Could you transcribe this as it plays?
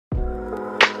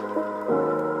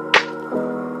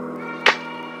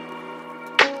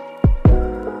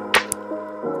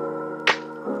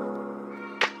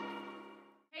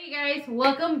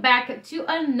welcome back to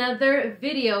another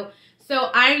video.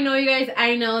 So I know you guys,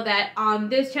 I know that on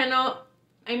this channel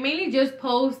I mainly just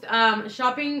post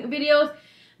shopping videos,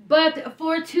 but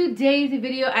for today's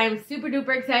video I am super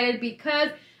duper excited because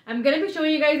I'm gonna be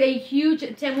showing you guys a huge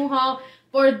Temu haul.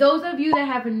 For those of you that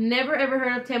have never ever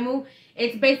heard of Temu,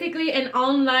 it's basically an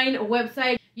online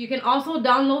website. You can also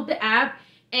download the app.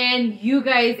 And you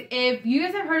guys, if you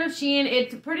guys have heard of SHEIN,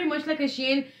 it's pretty much like a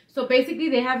SHEIN. So basically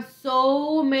they have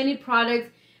so many products,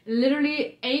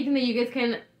 literally anything that you guys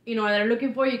can, that are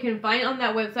looking for, you can find on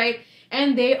that website.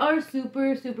 And they are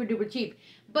super duper cheap.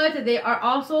 But they are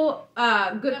also good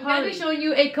quality. I'm going to be showing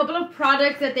you a couple of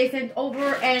products that they sent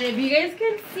over. And if you guys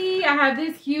can see, I have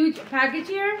this huge package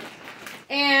here.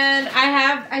 And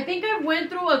I think I went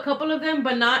through a couple of them,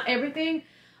 but not everything.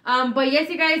 But yes,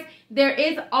 you guys, there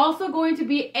is also going to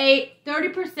be a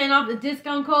 30% off the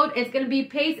discount code. It's going to be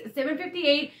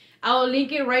PACE758. I'll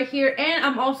link it right here. And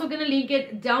I'm also going to link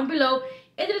it down below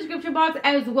in the description box,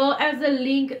 as well as the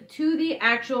link to the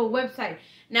actual website.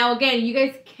 Now, again, you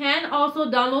guys can also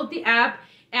download the app.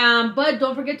 But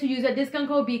don't forget to use that discount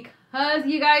code because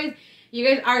you guys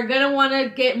are going to want to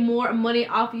get more money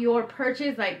off your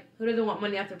purchase. Like, who doesn't want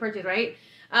money off their purchase, right?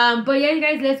 But yeah, you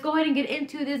guys, let's go ahead and get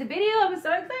into this video. I'm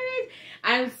so excited.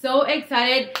 I'm so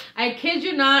excited. I kid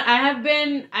you not,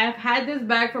 I've had this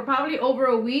bag for probably over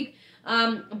a week.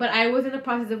 But I was in the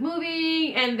process of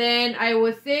moving and then I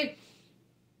was sick.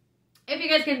 If you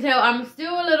guys can tell, I'm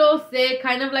still a little sick,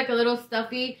 kind of like a little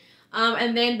stuffy.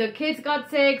 And then the kids got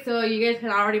sick, so you guys can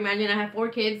already imagine I have 4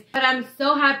 kids. But I'm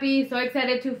so happy, so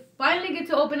excited to finally get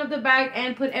to open up the bag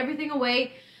and put everything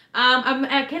away.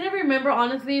 I can't even remember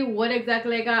honestly what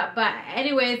exactly I got, but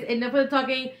anyways, enough of the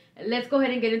talking. Let's go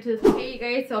ahead and get into this. Okay, you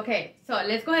guys, okay, so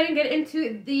let's go ahead and get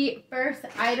into the first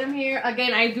item here.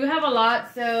 Again, I do have a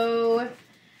lot, so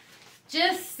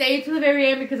just stay to the very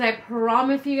end because I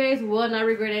promise you guys will not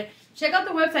regret it. Check out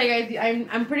the website, guys.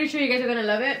 I'm pretty sure you guys are gonna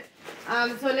love it.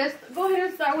 So let's go ahead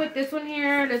and start with this one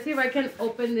here. Let's see if I can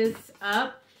open this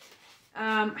up.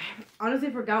 I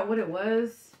honestly forgot what it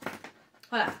was.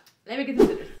 Hold on. Let me get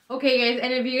into this. Okay, guys,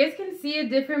 and if you guys can see a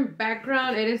different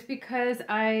background, it is because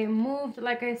I moved,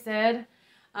 like I said.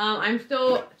 I'm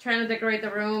still trying to decorate the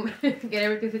room, get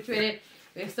everything situated.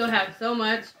 We still have so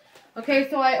much. Okay,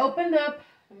 so I opened up.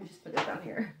 Let me just put this down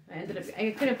here.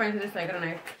 I couldn't find this, so I got a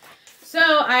knife. So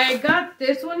I got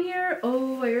this one here.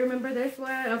 Oh, I remember this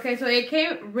one. Okay, so it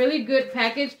came really good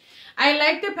package. I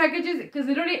like the packages because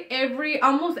literally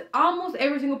almost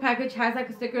every single package has like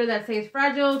a sticker that says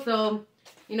fragile. So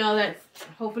that's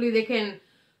hopefully they can,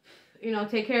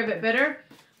 take care of it better.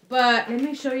 But let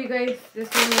me show you guys this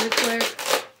one really quick.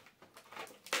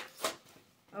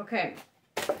 Okay.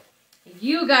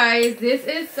 You guys, this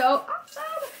is so awesome.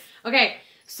 Okay,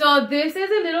 so this is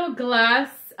a little glass,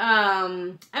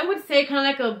 I would say kind of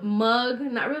like a mug.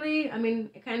 Not really. I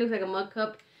mean, it kind of looks like a mug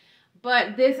cup.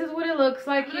 But this is what it looks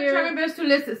like here. I'm going to try my best to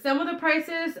list some of the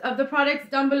prices of the products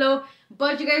down below.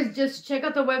 But you guys just check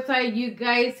out the website. You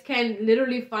guys can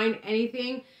literally find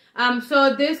anything.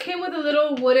 So this came with a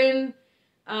little wooden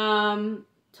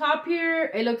top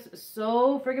here. It looks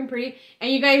so freaking pretty.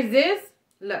 And you guys,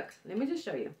 look, let me just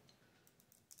show you.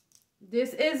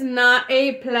 This is not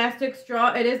a plastic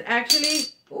straw. It is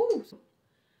actually,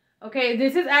 okay,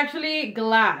 this is actually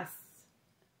glass.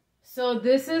 So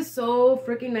this is so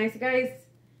freaking nice, guys.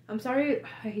 I'm sorry,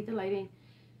 I hate the lighting.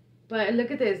 But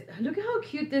look at this. Look at how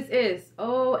cute this is.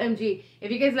 OMG.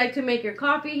 If you guys like to make your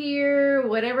coffee here,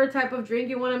 whatever type of drink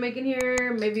you want to make in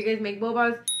here, maybe you guys make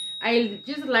bobas. I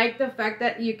just like the fact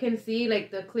that you can see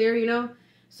like the clear,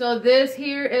 So this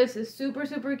here is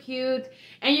super cute.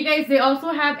 And you guys, they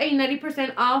also have a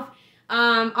 90% off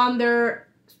on their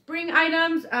spring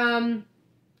items.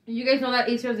 You guys know that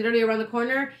Easter is literally around the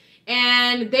corner.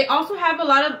 And they also have a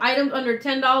lot of items under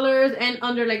 $10 and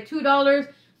under like $2.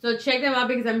 So check them out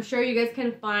because I'm sure you guys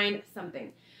can find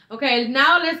something. Okay,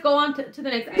 now let's go on to the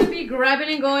next. I'm going to be grabbing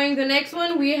and going. The next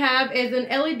one we have is an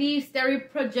LED Starry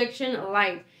projection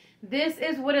light. This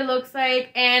is what it looks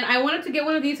like. And I wanted to get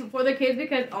one of these for the kids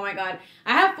because, oh my god.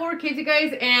 I have 4 kids, you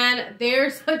guys, and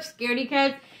they're such scaredy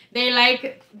cats.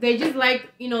 They just like,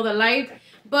 the light.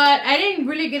 But I didn't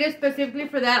really get it specifically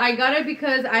for that. I got it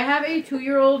because I have a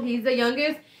 2-year-old. He's the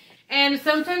youngest. And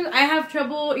sometimes I have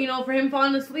trouble, for him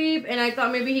falling asleep. And I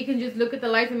thought maybe he can just look at the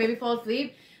lights and maybe fall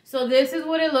asleep. So this is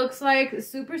what it looks like.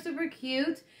 Super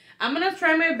cute. I'm going to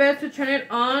try my best to turn it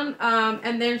on.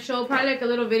 And then show probably like a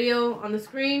little video on the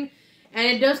screen. And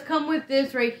it does come with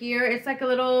this right here. It's like a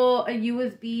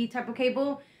USB type of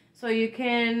cable. So you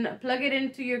can plug it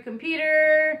into your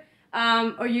computer.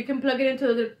 Or you can plug it into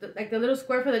the little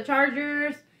square for the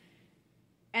chargers.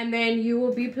 And then you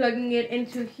will be plugging it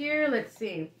into here. Let's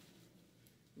see.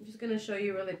 I'm just going to show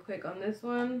you really quick on this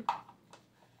one.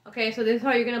 Okay, so this is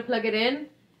how you're going to plug it in.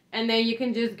 And then you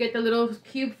can just get the little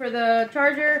cube for the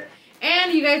charger.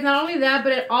 And you guys, not only that,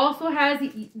 but it also has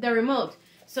the remote.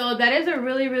 So that is a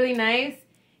really, really nice.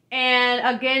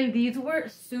 And again, these were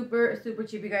super, super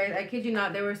cheap, you guys. I kid you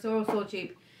not. They were so, so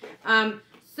cheap.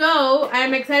 So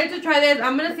I'm excited to try this.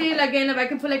 I'm going to see again if I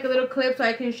can put like a little clip so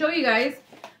I can show you guys.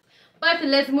 But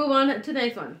let's move on to the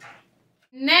next one.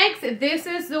 Next, this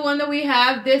is the one that we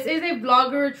have. This is a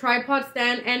vlogger tripod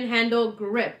stand and handle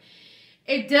grip.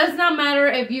 It does not matter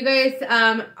if you guys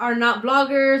are not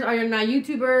vloggers or you're not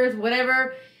YouTubers,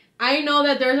 whatever. I know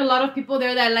that there's a lot of people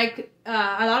there that like,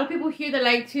 a lot of people here that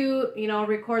like to, you know,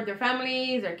 record their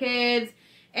families, their kids.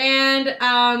 And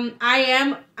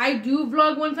I do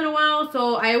vlog once in a while,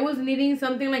 so I was needing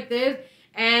something like this.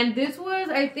 And this was,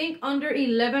 I think, under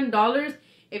 $11.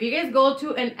 If you guys go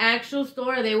to an actual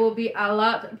store, they will be a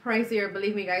lot pricier,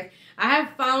 believe me, guys. I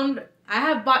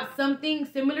have bought something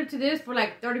similar to this for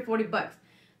like 30-40 bucks.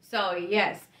 So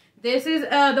yes, this is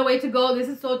the way to go. This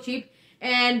is so cheap,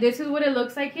 and this is what it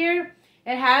looks like here.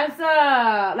 It has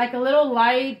like a little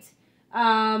light,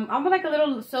 almost like a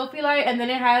little selfie light, and then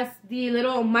it has the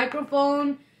little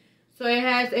microphone. So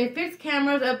it fits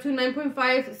cameras up to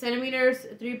 9.5 centimeters,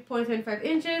 3.75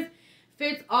 inches.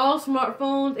 Fits all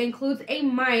smartphones, includes a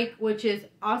mic, which is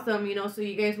awesome, you know, so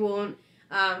you guys won't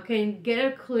can get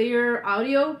a clear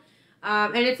audio.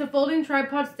 And it's a folding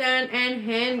tripod stand and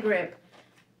hand grip.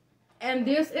 And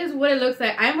this is what it looks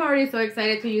like. I'm already so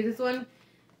excited to use this one.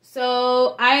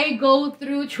 So I go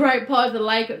through tripods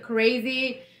like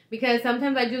crazy because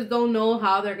sometimes I just don't know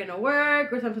how they're gonna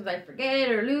work, or sometimes I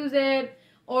forget or lose it,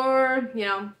 or you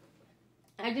know,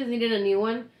 I just needed a new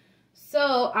one.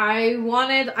 So I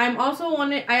also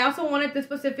wanted this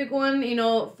specific one, you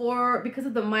know, because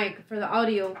of the mic, for the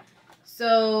audio.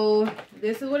 So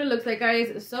this is what it looks like, guys.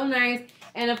 It's so nice.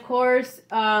 And of course,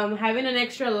 having an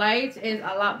extra light is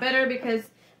a lot better because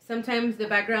sometimes the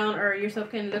background or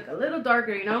yourself can look a little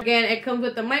darker, you know. Again, it comes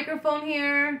with the microphone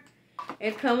here.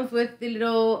 It comes with the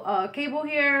little cable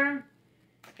here.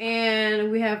 And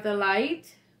we have the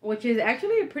light, which is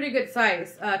actually a pretty good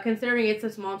size, considering it's a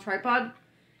small tripod.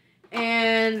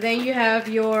 And then you have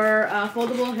your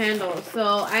foldable handle.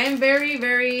 So I am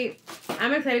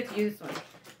I'm excited to use this one.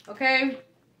 Okay.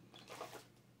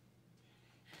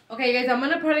 Okay, guys, I'm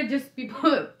gonna probably just be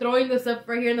throwing this up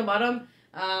right here in the bottom,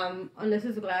 unless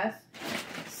it's glass.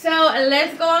 So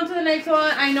let's go on to the next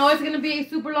one. I know it's gonna be a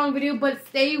super long video, but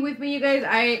stay with me, you guys.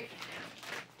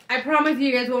 I promise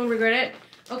you guys won't regret it.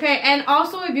 Okay, and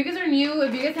also if you guys are new,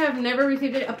 if you guys have never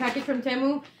received a package from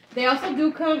Temu, they also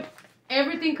do come.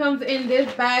 Everything comes in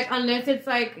this bag unless it's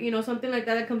like, you know, something like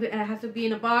that that comes in, it has to be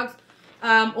in a box.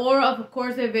 Or of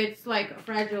course if it's like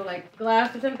fragile, like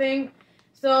glass or something.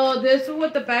 So this is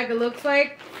what the bag looks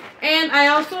like. And I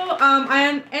also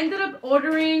I ended up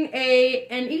ordering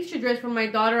an Easter dress for my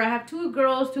daughter. I have 2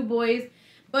 girls, 2 boys,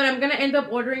 but I'm gonna end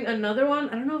up ordering another one.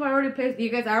 I don't know if I already placed, you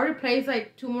guys, I already placed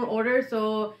like 2 more orders,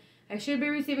 so I should be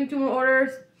receiving 2 more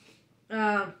orders.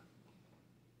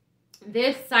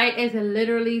 This site is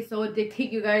literally so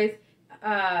addicting, you guys.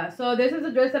 So this is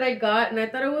a dress that I got, and I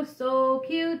thought it was so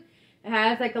cute. It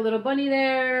has like a little bunny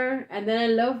there, and then I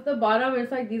love the bottom.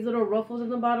 It's like these little ruffles in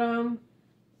the bottom,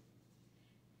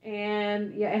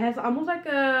 and yeah, it has almost like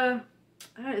a,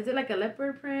 is it like a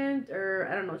leopard print, or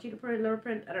I don't know, cheetah print, leopard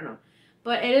print, I don't know,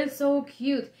 but it is so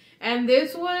cute. And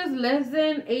this was less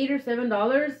than $8 or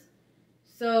 $7,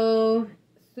 so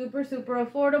super, super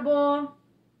affordable.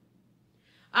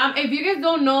 If you guys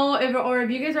don't know, or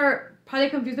if you guys are probably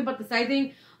confused about the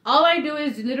sizing, all I do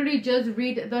is literally just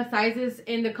read the sizes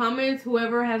in the comments,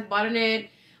 whoever has bought it.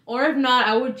 Or if not,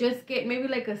 I would just get maybe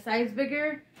like a size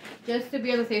bigger, just to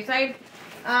be on the safe side.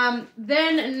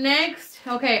 Then next,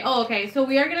 okay, so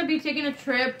we are going to be taking a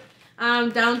trip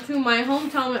down to my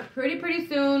hometown pretty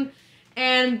soon.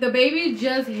 And the baby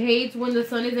just hates when the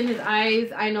sun is in his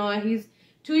eyes. I know, he's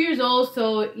 2 years old,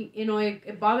 so, you know,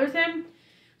 it bothers him.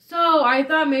 So I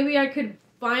thought maybe I could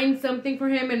find something for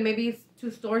him and maybe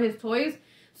to store his toys.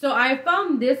 So I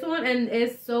found this one, and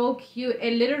it's so cute.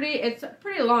 It's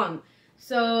pretty long.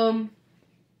 So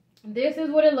this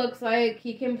is what it looks like.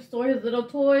 He can store his little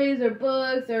toys or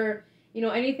books or, you know,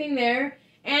 anything there.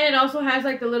 And it also has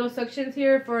like the little sections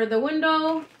here for the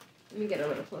window. Let me get a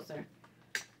little closer.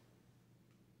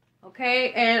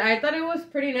 Okay, and I thought it was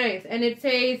pretty nice. And it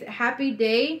says happy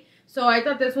day. So I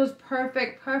thought this was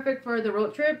perfect for the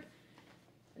road trip.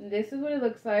 And this is what it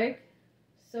looks like.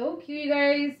 So cute, you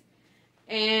guys.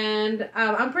 And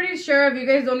I'm pretty sure if you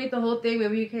guys don't need the whole thing,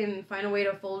 maybe you can find a way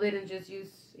to fold it and just use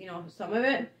you know, some of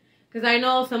it. Because I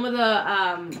know some of the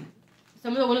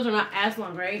ones are not as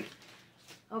long, right?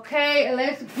 Okay,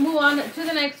 let's move on to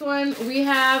the next one. We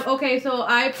have, okay, so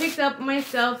I picked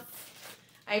myself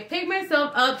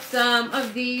up some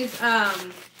of these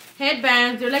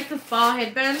headbands. They're like the spa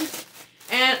headbands,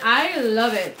 and I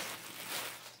love it.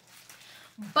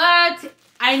 But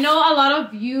I know a lot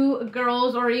of you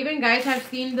girls or even guys have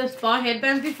seen the spa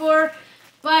headbands before,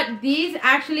 but these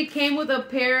actually came with a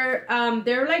pair.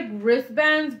 They're like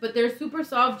wristbands, but they're super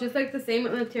soft, just like the same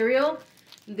material.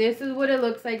 This is what it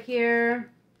looks like here.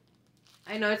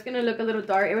 I know it's gonna look a little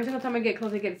dark. Every single time I get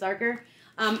close, it gets darker.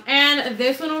 And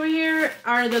this one over here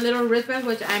are the little wristbands,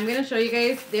 which I'm gonna show you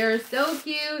guys. They're so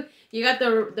cute. You got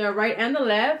the right and the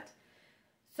left.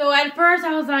 So at first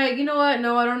I was like, you know what?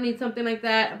 No, I don't need something like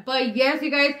that. But yes, you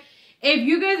guys,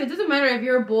 it doesn't matter if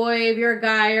you're a boy, if you're a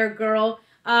guy or a girl.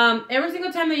 Every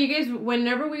single time that you guys,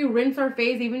 whenever we rinse our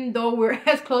face, even though we're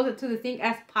as close to the sink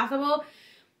as possible,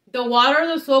 the water,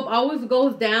 the soap always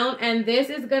goes down, and this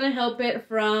is gonna help it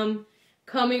from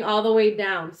coming all the way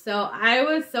down. So I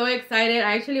was so excited.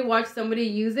 I actually watched somebody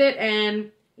use it,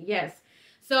 and yes.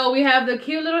 So we have the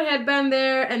cute little headband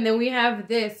there, and then we have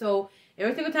this. So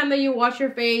every single time that you wash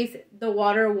your face, the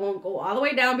water won't go all the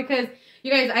way down, because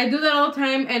you guys, I do that all the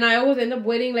time, and I always end up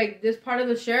wetting like this part of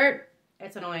the shirt.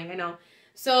 It's annoying, I know.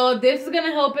 So this is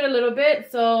gonna help it a little bit.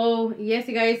 So yes,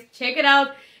 you guys, check it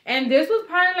out. And this was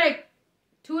probably like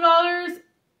 $2.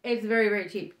 It's very, very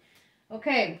cheap.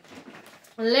 Okay,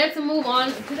 let's move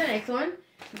on to the next one.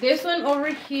 This one over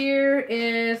here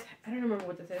is, I don't remember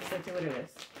what this is. Let's see what it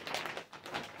is.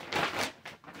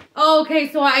 Okay,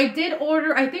 so I did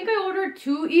order, I think I ordered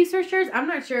 2 Easter shirts. I'm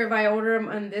not sure if I ordered them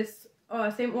on this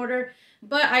same order,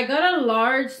 but I got a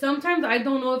large. Sometimes I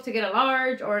don't know if to get a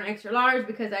large or an extra large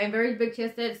because I'm very big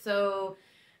chested, so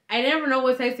I never know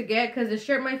what size to get because the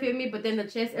shirt might fit me, but then the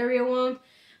chest area won't.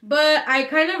 But I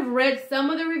kind of read some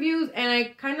of the reviews, and I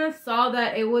kind of saw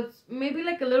that it was maybe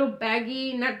like a little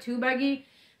baggy, not too baggy.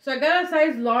 So I got a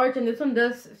size large, and this one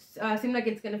does seem like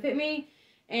it's going to fit me.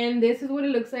 And this is what it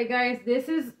looks like, guys. This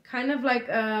is kind of like,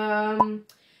 not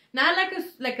a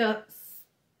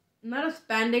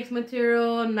spandex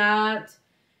material, not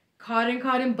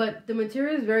cotton, but the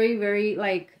material is very, very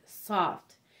like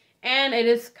soft. And it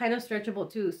is kind of stretchable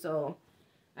too, so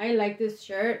I like this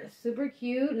shirt. Super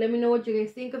cute. Let me know what you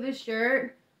guys think of this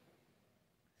shirt.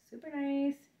 Super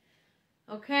nice.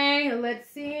 Okay, let's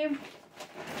see.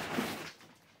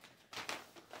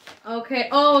 Okay.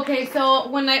 Oh, okay. So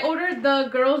when I ordered the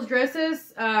girls'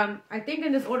 dresses, I think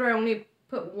in this order I only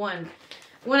put 1.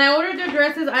 When I ordered their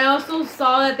dresses, I also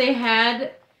saw that they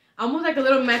had almost like a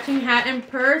little matching hat and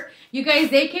purse. You guys,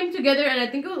 they came together, and I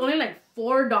think it was only like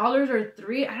 $4 or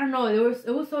 $3. I don't know.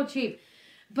 It was so cheap.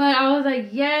 But I was like,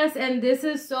 yes, and this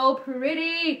is so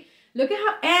pretty. Look at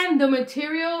how, and the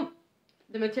material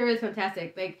is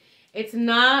fantastic. Like, it's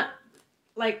not,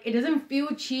 like, it doesn't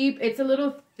feel cheap. It's a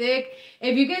little thick.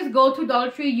 If you guys go to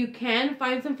Dollar Tree, you can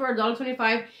find some for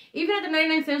 $1.25, even at the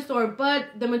 99-cent store.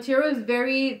 But the material is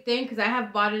very thin, because I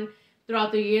have bought it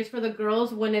throughout the years for the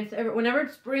girls. Whenever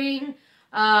it's spring,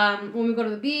 when we go to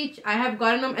the beach, I have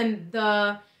gotten them, and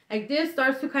like this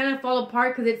starts to kind of fall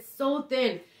apart because it's so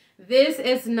thin. This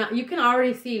is not, you can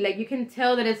already see, like, you can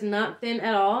tell that it's not thin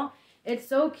at all. It's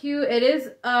so cute. It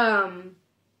is, I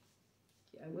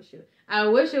wish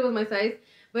it was my size,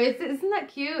 but isn't that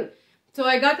cute? So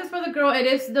I got this for the girl. It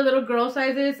is the little girl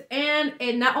sizes, and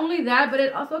not only that, but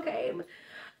it also came,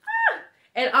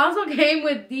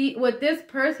 with this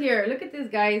purse here. Look at this,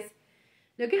 guys.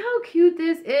 Look at how cute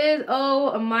this is.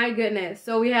 Oh my goodness.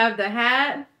 So we have the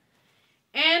hat,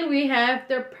 and we have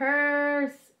the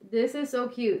purse. This is so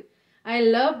cute. I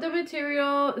love the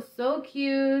material. So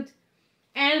cute.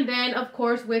 And then, of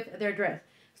course, with their dress.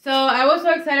 So I was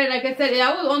so excited. Like I said,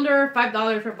 that was under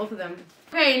 $5 for both of them.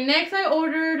 Okay, next I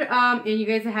ordered, and you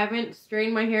guys haven't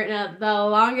straightened my hair in the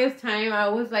longest time. I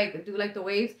always like do like the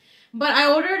waves. But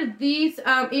I ordered these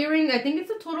earrings. I think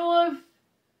it's a total of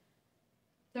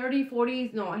 30,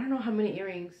 40. No, I don't know how many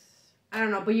earrings. I don't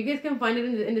know. But you guys can find it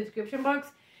in the description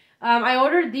box. I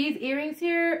ordered these earrings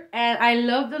here, and I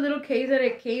love the little case that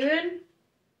it came in.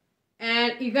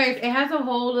 And you guys, it has a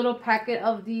whole little packet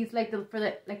of these, for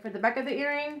the back of the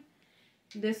earring.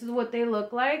 This is what they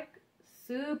look like.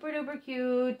 Super duper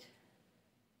cute.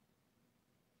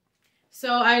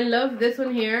 So I love this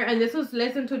one here, and this was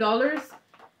less than $2.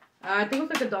 I think it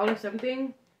was like $1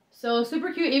 something. So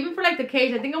super cute, even for like the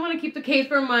case. I think I want to keep the case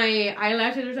for my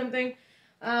eyelashes or something.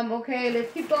 Okay,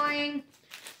 let's keep going.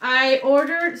 I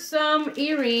ordered some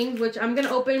earrings, which I'm going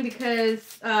to open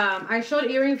because I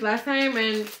showed earrings last time,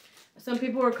 and some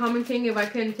people were commenting if I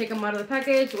can take them out of the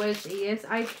package, which yes,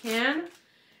 I can.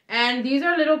 And these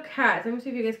are little cats. Let me see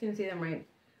if you guys can see them right.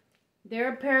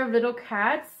 They're a pair of little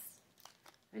cats.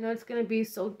 I know it's gonna be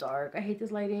so dark. I hate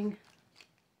this lighting.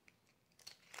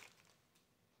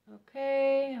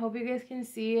 Okay, hope you guys can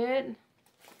see it.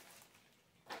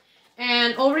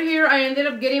 And over here, I ended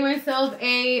up getting myself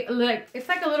a, like, it's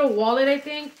like a little wallet, I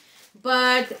think.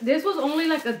 But this was only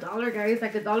like $1, guys,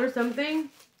 like $1 something.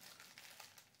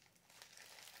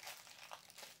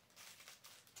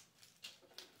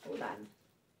 Hold on.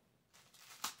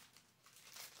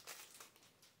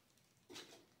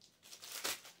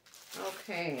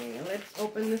 Okay, let's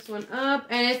open this one up.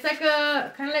 And it's like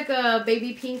a, kind of like a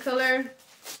baby pink color.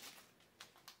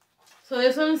 So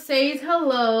this one says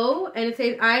hello, and it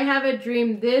says, I have a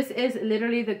dream. This is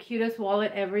literally the cutest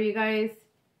wallet ever, you guys.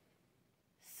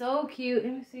 So cute.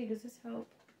 Let me see, does this help?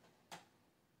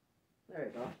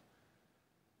 There we go.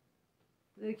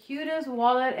 The cutest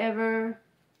wallet ever.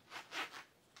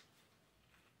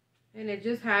 And it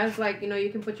just has, like, you know, you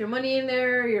can put your money in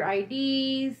there, your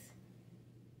IDs.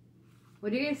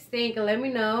 What do you guys think? Let me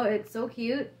know. It's so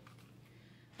cute.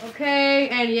 Okay,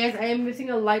 and yes, I am missing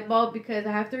a light bulb because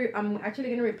I have to, I'm actually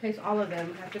going to replace all of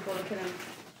them. I have to go look at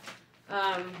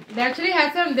them. They actually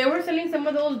had some, they were selling some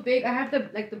of those big, I have the,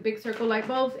 like the big circle light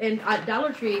bulbs at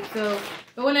Dollar Tree. So,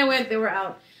 but when I went, they were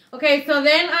out. Okay, so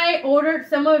then I ordered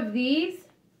some of these.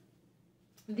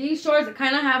 These shorts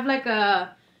kind of have like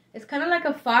a, it's kind of like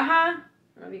a faja. I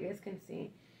don't know if you guys can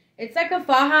see. It's like a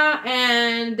faja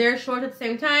and they're shorts at the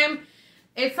same time.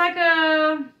 It's like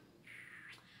a,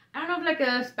 I don't know if like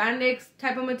a spandex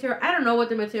type of material. I don't know what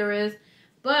the material is,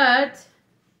 but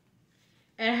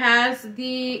it has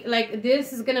the, like,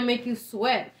 this is gonna make you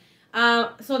sweat.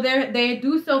 So they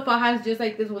do sell fajas just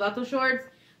like this without the shorts,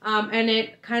 and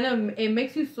it kind of, it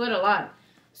makes you sweat a lot.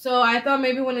 So I thought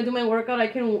maybe when I do my workout I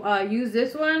can use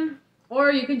this one,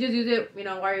 or you can just use it, you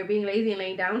know, while you're being lazy and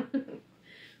laying down.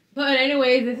 But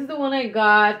anyways, this is the one I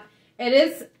got. It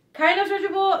is kind of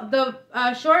stretchable.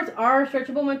 The shorts are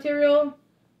stretchable material.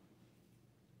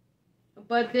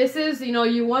 But this is, you know,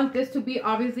 you want this to be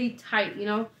obviously tight, you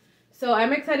know. So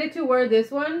I'm excited to wear this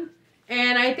one.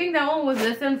 And I think that one was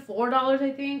less than $4,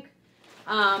 I think.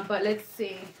 But let's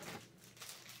see.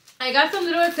 I got some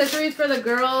little accessories for the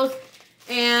girls.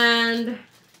 And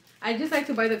I just like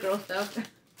to buy the girl stuff.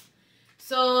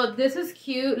 So this is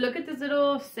cute. Look at this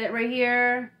little set right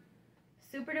here.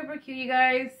 Super duper cute, you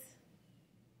guys.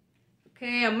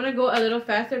 Okay, I'm going to go a little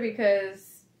faster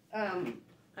because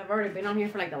I've already been on here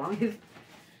for like the longest.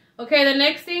 Okay, the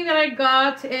next thing that I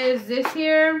got is this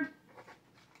here.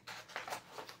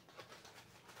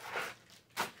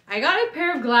 I got a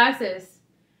pair of glasses.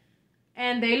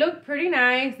 And they look pretty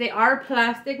nice. They are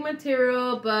plastic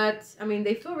material, but I mean,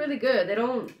 they feel really good. They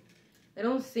don't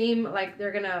seem like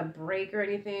they're gonna break or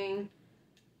anything.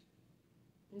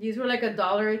 These were like $1,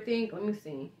 I think. Let me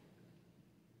see.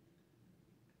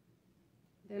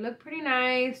 They look pretty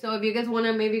nice. So if you guys want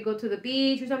to maybe go to the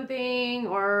beach or something,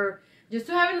 or just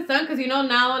to have in the sun, because you know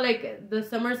now like the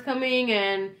summer's coming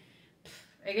and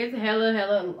it gets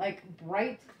hella like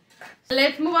bright.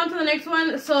 Let's move on to the next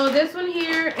one. So this one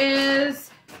here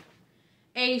is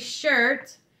a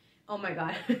shirt. Oh my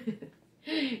god.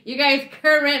 You guys,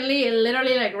 currently,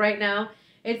 literally like right now,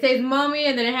 it says mommy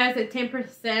and then it has a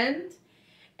 10%.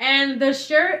 And the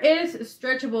shirt is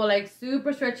stretchable, like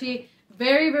super stretchy,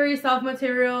 very soft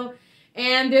material.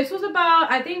 And this was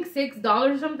about, I think, $6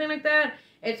 or something like that.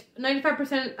 It's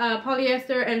 95%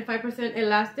 polyester and 5%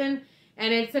 elastin,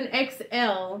 and it's an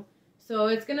XL. So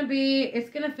it's gonna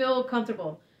feel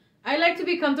comfortable. I like to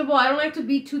be comfortable. I don't like to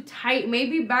be too tight.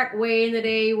 Maybe back way in the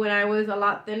day when I was a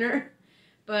lot thinner,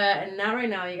 but not right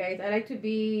now, you guys. I like to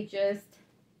be just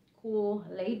cool,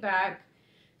 laid back.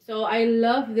 So I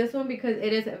love this one because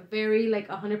it is very like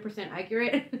 100%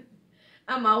 accurate.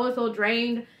 I'm always so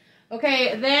drained.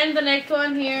 Okay, then the next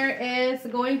one here is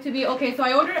going to be, okay, so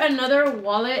I ordered another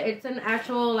wallet. It's an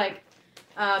actual like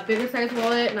bigger size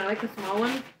wallet, not like a small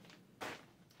one.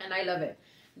 And I love it.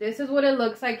 This is what it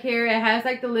looks like here. It has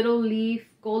like the little leaf,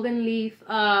 golden leaf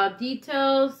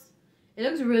details. It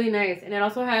looks really nice. And it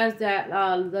also has that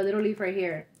the little leaf right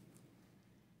here.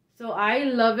 So I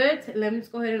love it. Let me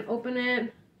just go ahead and open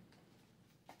it.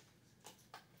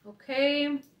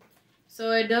 Okay.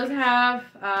 So it does have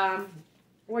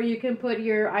where you can put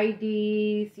your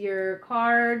IDs, your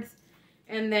cards,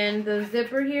 and then the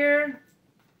zipper here.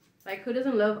 Like, who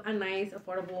doesn't love a nice,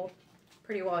 affordable,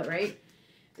 pretty wallet, right?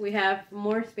 We have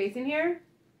more space in here.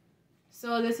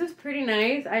 So this is pretty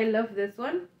nice. I love this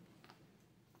one.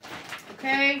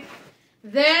 Okay.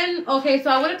 Then, okay, so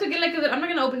I wanted to get like, I'm not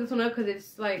going to open this one up because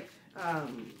it's like,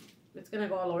 it's gonna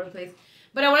go all over the place.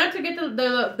 But I wanted to get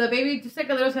the baby just like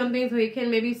a little something so he can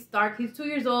maybe start. He's 2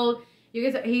 years old. You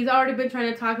guys, he's already been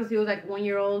trying to talk since he was like 1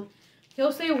 year old.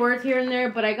 He'll say words here and there,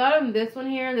 but I got him this one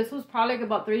here. This was probably like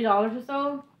about $3 or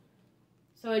so.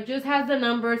 So it just has the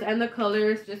numbers and the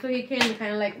colors just so he can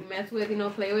kind of like mess with, you know,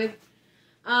 play with.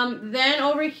 Then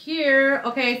over here,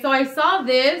 okay, so I saw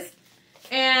this,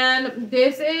 and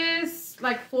this is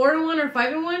like 4-in-1 or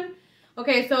 5-in-1.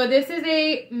 Okay, so this is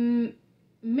a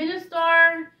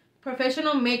Ministar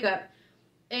Professional Makeup.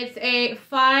 It's a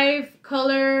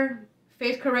 5-color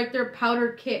face corrector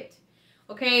powder kit.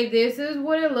 Okay, this is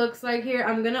what it looks like here.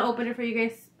 I'm gonna open it for you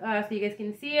guys so you guys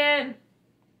can see it.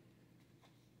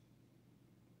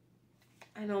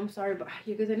 I know, I'm sorry, but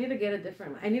you guys, I need to get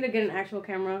an actual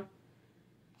camera.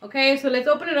 Okay, so let's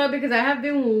open it up because I have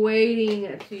been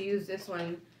waiting to use this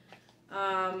one.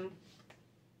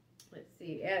 Let's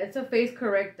see. Yeah, it's a face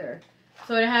corrector.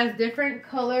 So it has different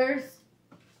colors.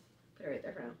 Put it right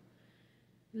there for now.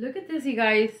 Look at this, you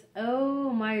guys. Oh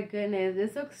my goodness,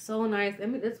 this looks so nice.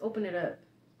 Let's open it up.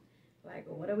 Like,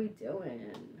 what are we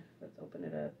doing? Let's open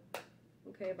it up.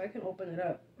 Okay, if I can open it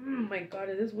up. Oh my god,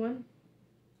 is this one?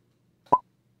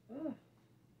 Oh.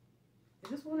 Is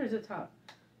this one or is it top?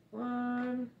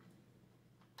 One.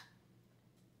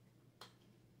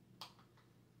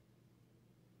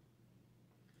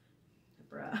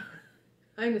 Bruh.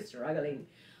 I'm struggling.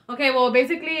 Okay, well,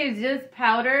 basically it's just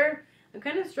powder. I'm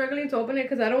kind of struggling to open it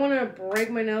because I don't want to break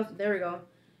my nails. There we go.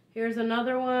 Here's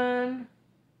another one.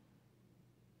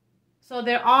 So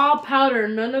they're all powder.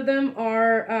 None of them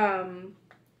are, I don't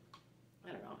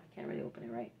know. I can't really open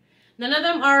it right. None of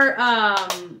them are,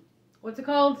 what's it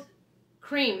called?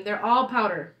 Cream. They're all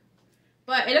powder.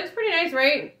 But it looks pretty nice,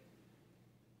 right?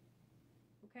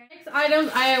 Okay. Next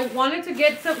items, I wanted to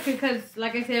get some, because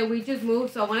like I said, we just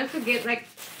moved. So I wanted to get like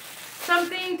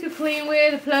something to clean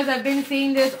with. Plus, I've been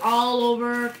seeing this all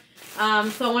over.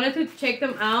 So I wanted to check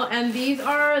them out. And these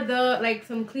are the, like,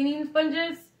 some cleaning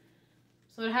sponges.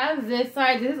 So it has this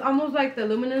side. This is almost like the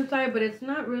aluminum side, but it's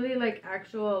not really like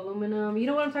actual aluminum. You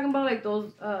know what I'm talking about? Like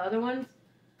those other ones.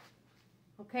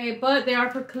 Okay, but they are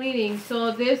for cleaning.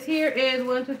 So this here is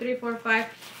 1, 2, 3, 4, 5.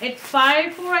 It's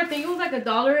 5 for, I think it was like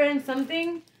 $1 and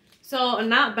something. So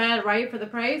not bad, right, for the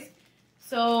price.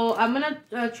 So I'm gonna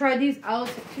try these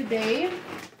out today.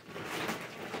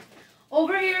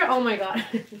 Over here, oh my god.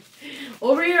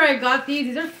 Over here I got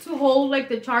these. These are to hold like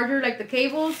the charger, like the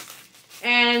cables.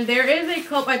 And there is a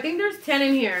cup. I think there's 10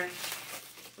 in here,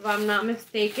 if I'm not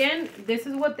mistaken. This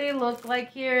is what they look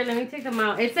like here. Let me take them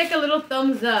out. It's like a little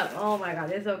thumbs up. Oh my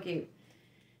god, they're so cute.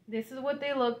 This is what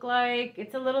they look like.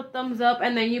 It's a little thumbs up,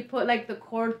 and then you put like the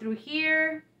cord through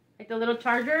here, like the little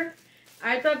charger.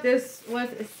 I thought this was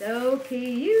so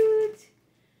cute.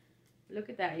 Look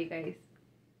at that, you guys.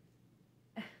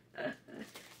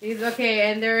 These,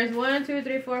 okay, and there's 1, 2,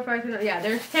 3, 4, 5, 6, yeah,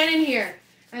 there's 10 in here.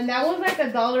 And that was like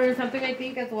 $1 and something, I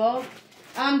think, as well.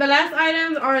 The last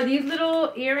items are these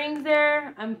little earrings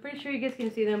there. I'm pretty sure you guys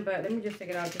can see them, but let me just take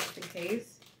it out just in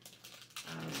case.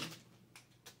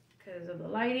 Because of the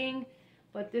lighting.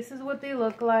 But this is what they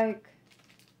look like.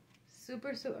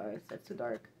 Super, oh, that's too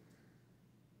dark.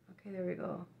 Okay, there we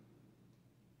go.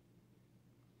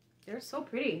 They're so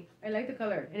pretty. I like the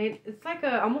color. And it's like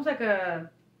a, almost like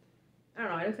a, I don't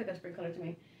know, it looks like a spring color to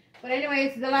me. But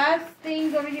anyways, the last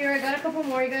things over here, I got a couple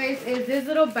more, you guys, is this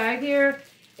little bag here.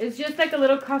 It's just like a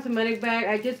little cosmetic bag.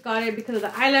 I just got it because of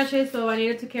the eyelashes, so I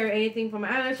needed to carry anything for my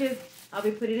eyelashes. I'll be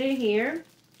putting it in here.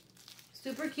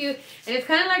 Super cute. And it's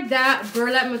kind of like that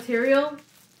burlap material.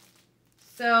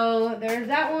 So there's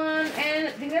that one. And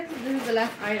I think this is the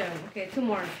last item. Okay, 2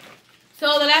 more.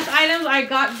 So the last items, I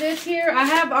got this here. I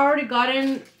have already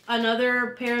gotten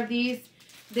another pair of these.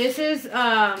 This is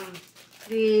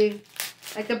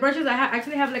like the brushes. I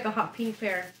actually have like a hot pink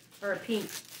pair, or a pink.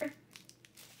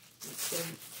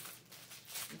 Let's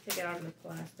take it out of the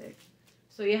plastic.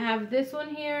 So you have this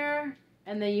one here,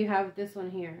 and then you have this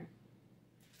one here.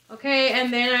 Okay,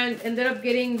 and then I ended up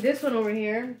getting this one over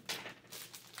here.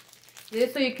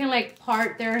 This so you can like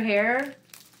part their hair.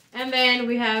 And then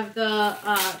we have the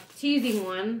teasing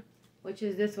one, which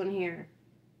is this one here.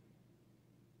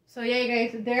 So yeah, you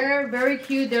guys, they're very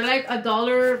cute. They're like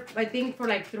 $1, I think, for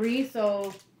like 3.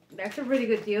 So that's a really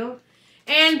good deal.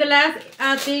 And the last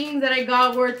things that I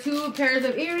got were 2 pairs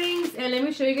of earrings. And let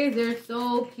me show you guys, they're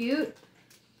so cute.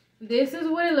 This is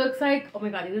what it looks like. Oh my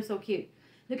god, these are so cute.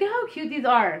 Look at how cute these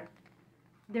are.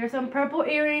 There's some purple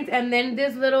earrings, and then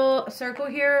this little circle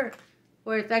here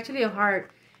where it's actually a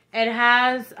heart. It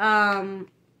has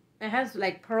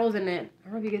like pearls in it. I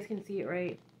don't know if you guys can see it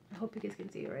right. I hope you guys can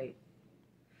see it right.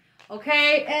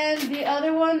 Okay, and the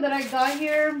other one that I got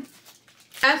here,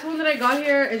 last one that I got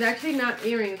here is actually not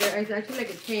earrings. It's actually like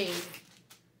a chain.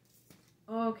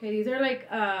 Okay, these are like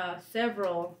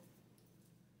several.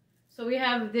 So we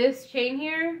have this chain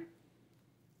here.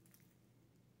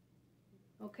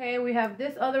 Okay, we have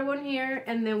this other one here,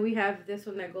 and then we have this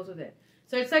one that goes with it.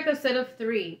 So it's like a set of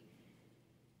 3.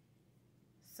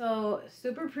 So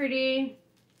super pretty.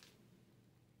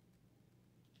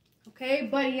 Okay,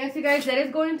 but yes, you guys, that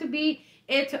is going to be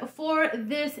it for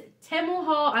this Temu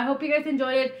haul. I hope you guys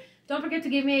enjoyed it. Don't forget to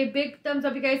give me a big thumbs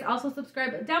up, you guys. Also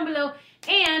subscribe down below,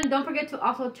 and don't forget to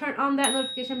also turn on that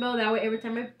notification bell. That way every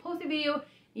time I post a video,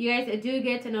 you guys do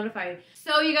get notified.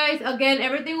 So you guys, again,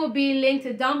 everything will be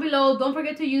linked down below. Don't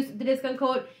forget to use the discount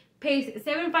code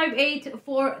PACE758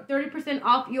 for 30%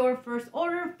 off your first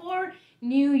order for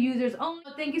new users only.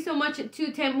 Thank you so much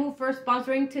to Temu for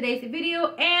sponsoring today's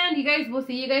video, and you guys, will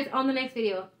see you guys on the next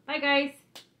video. Bye guys.